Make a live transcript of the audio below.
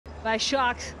by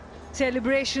Sharks.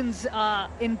 Celebrations are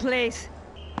in place.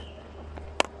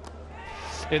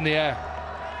 In the air.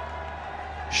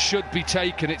 Should be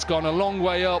taken. It's gone a long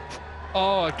way up.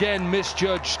 Oh, again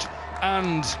misjudged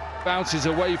and bounces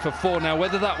away for 4. Now,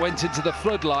 whether that went into the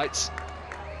floodlights.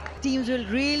 Teams will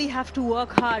really have to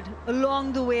work hard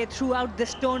along the way throughout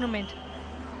this tournament.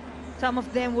 Some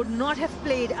of them would not have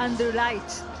played under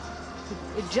lights.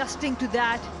 Adjusting to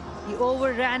that, he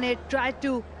overran it, tried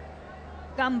to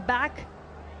come back.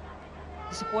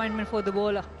 Disappointment for the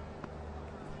bowler.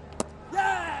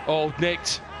 Oh,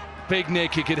 nicked. Big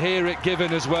nick. You could hear it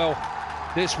given as well.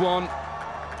 This one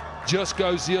just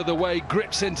goes the other way,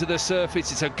 grips into the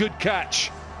surface. It's a good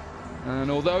catch.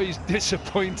 And although he's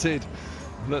disappointed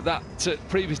that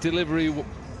previous delivery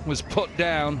was put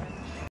down,